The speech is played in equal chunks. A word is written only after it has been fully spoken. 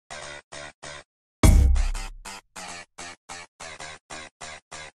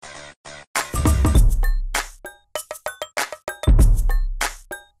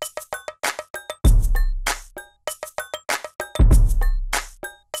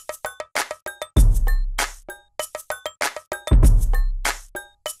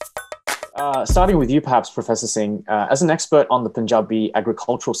Starting with you, perhaps, Professor Singh, as an expert on the Punjabi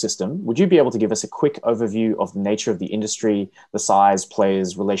agricultural system, would you be able to give us a quick overview of the nature of the industry, the size,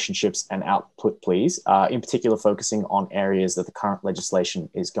 players, relationships, and output, please, in particular focusing on areas that the current legislation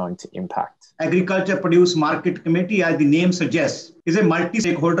is going to impact? Agriculture Produce Market Committee, as the name suggests, is a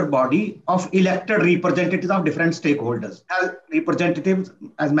multi-stakeholder body of elected representatives of different stakeholders. As representatives,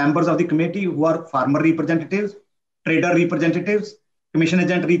 as members of the committee who are farmer representatives, trader representatives, commission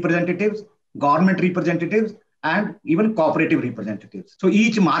agent representatives, government representatives, and even cooperative representatives. So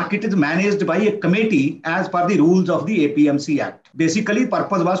each market is managed by a committee as per the rules of the APMC Act. Basically,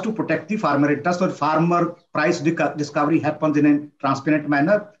 purpose was to protect the farmer interest, so farmer price discovery happens in a transparent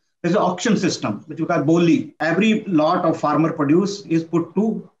manner. There's an auction system, which we call Boli. Every lot of farmer produce is put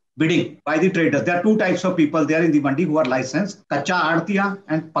to bidding by the traders. There are two types of people there in the mandi who are licensed, Kacha Aartiya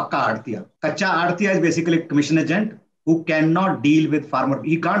and Pakka Aartiya. Kacha Aartiya is basically a commission agent who cannot deal with farmer.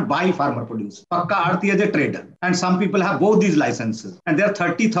 He can't buy farmer produce. Pakka Aartiya is a trader. And some people have both these licenses. And there are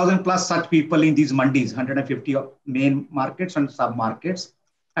 30,000 plus such people in these mandis, 150 main markets and sub-markets.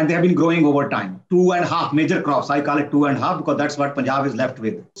 And they have been growing over time. 2.5 major crops. I call it 2.5 because that's what Punjab is left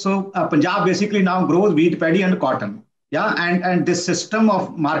with. So Punjab basically now grows wheat, paddy, and cotton. Yeah, and this system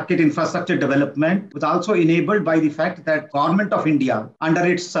of market infrastructure development was also enabled by the fact that Government of India, under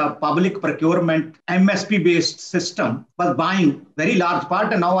its public procurement MSP-based system, was buying very large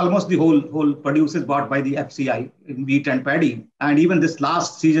part, and now almost the whole produce is bought by the FCI in wheat and paddy. And even this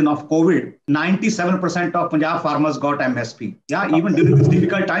last season of COVID, 97% of Punjab farmers got MSP. Yeah, even during this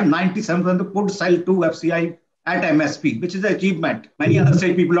difficult time, 97% could sell to FCI at MSP, which is an achievement. Many other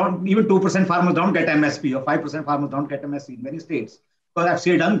state people don't, even 2% farmers don't get MSP or 5% farmers don't get MSP in many states because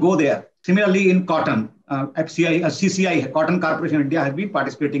FCI doesn't go there. Similarly, in cotton, CCI, Cotton Corporation of India has been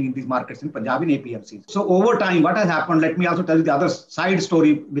participating in these markets in Punjab in APMC. So over time, what has happened, let me also tell you the other side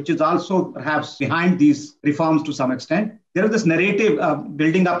story, which is also perhaps behind these reforms to some extent. There is this narrative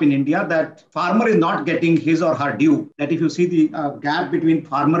building up in India that farmer is not getting his or her due. That if you see the gap between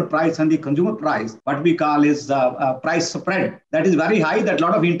farmer price and the consumer price, what we call is price spread. That is very high, that a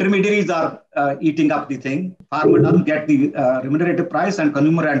lot of intermediaries are eating up the thing. Farmer doesn't get the remunerative price and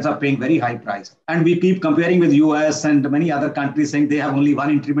consumer ends up paying very high price. And we keep comparing with US and many other countries saying they have only one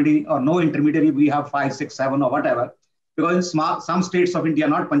intermediary or no intermediary. We have 5, 6, 7 or whatever. Because in some states of India,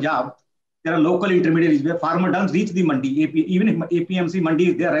 not Punjab, there are local intermediaries where farmer doesn't reach the mandi. Even if APMC mandi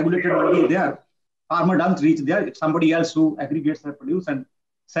is there, regulated mandi is there, farmer doesn't reach there. It's somebody else who aggregates the produce and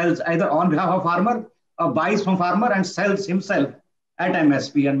sells either on behalf of farmer or buys from farmer and sells himself at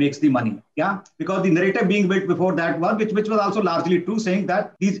MSP and makes the money. Yeah, because the narrative being built before that was, which was also largely true, saying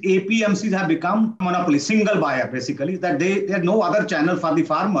that these APMCs have become monopoly, single buyer basically, that they have no other channel for the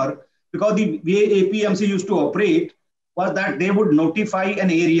farmer, because the way APMC used to operate was that they would notify an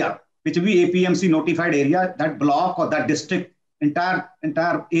area, which will be APMC notified area, that block or that district, entire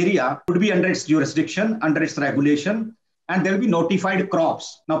area would be under its jurisdiction, under its regulation, and there will be notified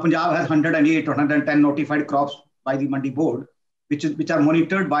crops. Now, Punjab has 108 or 110 notified crops by the Mandi Board, which are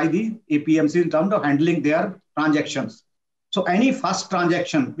monitored by the APMC in terms of handling their transactions. So any first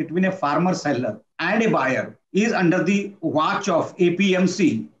transaction between a farmer seller and a buyer is under the watch of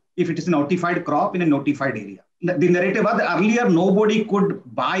APMC if it is a notified crop in a notified area. The narrative was that earlier nobody could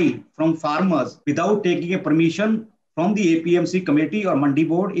buy from farmers without taking a permission from the APMC committee or Mandi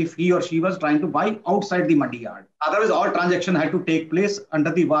Board if he or she was trying to buy outside the Mandi yard. Otherwise, all transactions had to take place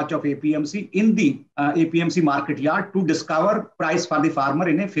under the watch of APMC in the APMC market yard to discover price for the farmer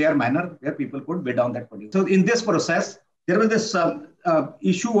in a fair manner where people could bid on that produce. So in this process, there was this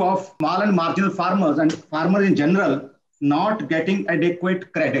issue of small and marginal farmers and farmers in general not getting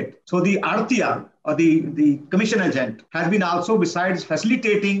adequate credit. So the Aartiya or the commission agent has been also, besides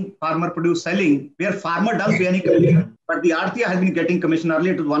facilitating farmer produce selling, where farmer doesn't pay any commission, but the Aartiya has been getting commission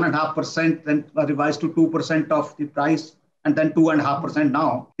earlier to 1.5%, then revised to 2% of the price, and then 2.5%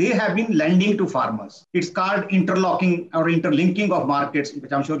 now. They have been lending to farmers. It's called interlocking or interlinking of markets,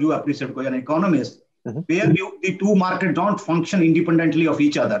 which I'm sure you appreciate because you're an economist. Where the two markets don't function independently of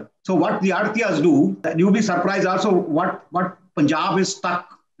each other. So what the Aartiyas do, you'll be surprised also what Punjab is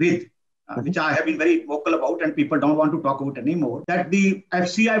stuck with, which I have been very vocal about and people don't want to talk about anymore, that the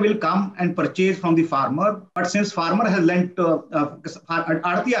FCI will come and purchase from the farmer. But since farmer has lent,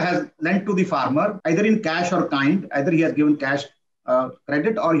 Aartiya has lent to the farmer, either in cash or kind, either he has given cash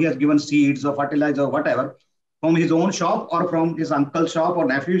credit or he has given seeds or fertilizer or whatever from his own shop or from his uncle's shop or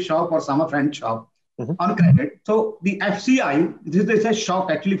nephew's shop or some friend's shop. On credit. So the FCI, this is a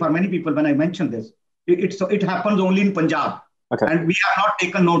shock actually for many people when I mention this. It happens only in Punjab. Okay. And we have not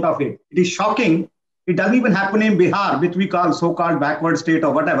taken note of it. It is shocking It doesn't even happen in Bihar, which we call so-called backward state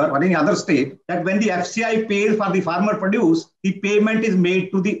or whatever, or any other state, that when the FCI pays for the farmer produce, the payment is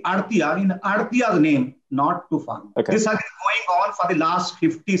made to the Aartiya in Aartiya's name, not to farmer. Okay. This has been going on for the last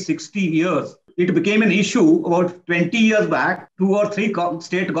 50, 60 years. It became an issue about 20 years back. 2 or 3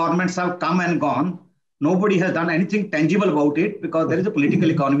 state governments have come and gone. Nobody has done anything tangible about it because there is a political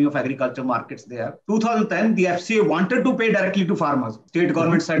economy of agriculture markets there. 2010, the FCA wanted to pay directly to farmers. State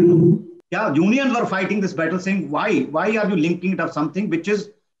government said no. Yeah, unions were fighting this battle saying, why? Why are you linking it up something which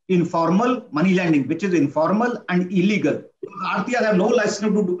is informal money lending, which is informal and illegal? Aartiyas have no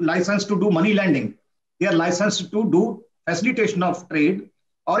license to do money lending. They are licensed to do facilitation of trade,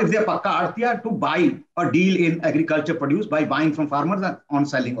 or if they are pakka Aartiya, to buy or deal in agriculture produce by buying from farmers and on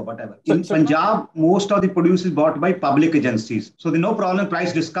selling or whatever. In Punjab, most of the produce is bought by public agencies. So there's no problem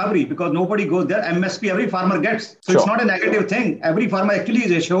price discovery because nobody goes there. MSP every farmer gets. So It's not a negative thing. Every farmer actually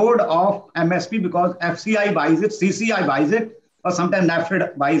is assured of MSP because FCI buys it, CCI buys it, or sometimes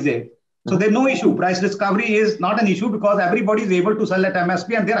NAFED buys it. So there's no issue. Price discovery is not an issue because everybody is able to sell at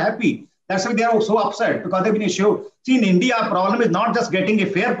MSP and they're happy. That's why they are so upset because they've been issued. See, in India, problem is not just getting a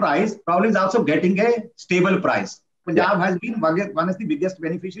fair price. Problem is also getting a stable price. Punjab has been one of the biggest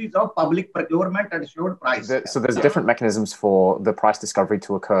beneficiaries of public procurement at assured price. So there's different mechanisms for the price discovery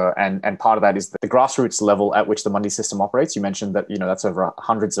to occur. And part of that is the grassroots level at which the money system operates. You mentioned that, that's over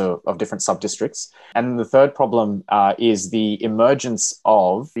hundreds of different sub-districts. And the third problem is the emergence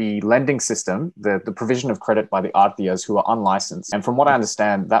of the lending system, the provision of credit by the Aartiyas who are unlicensed. And from what I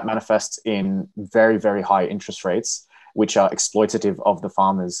understand, that manifests in very, very high interest rates, which are exploitative of the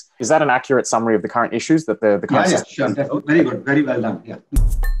farmers. Is that an accurate summary of the current issues that the current system? Sure. Very good. Very well done. Yeah.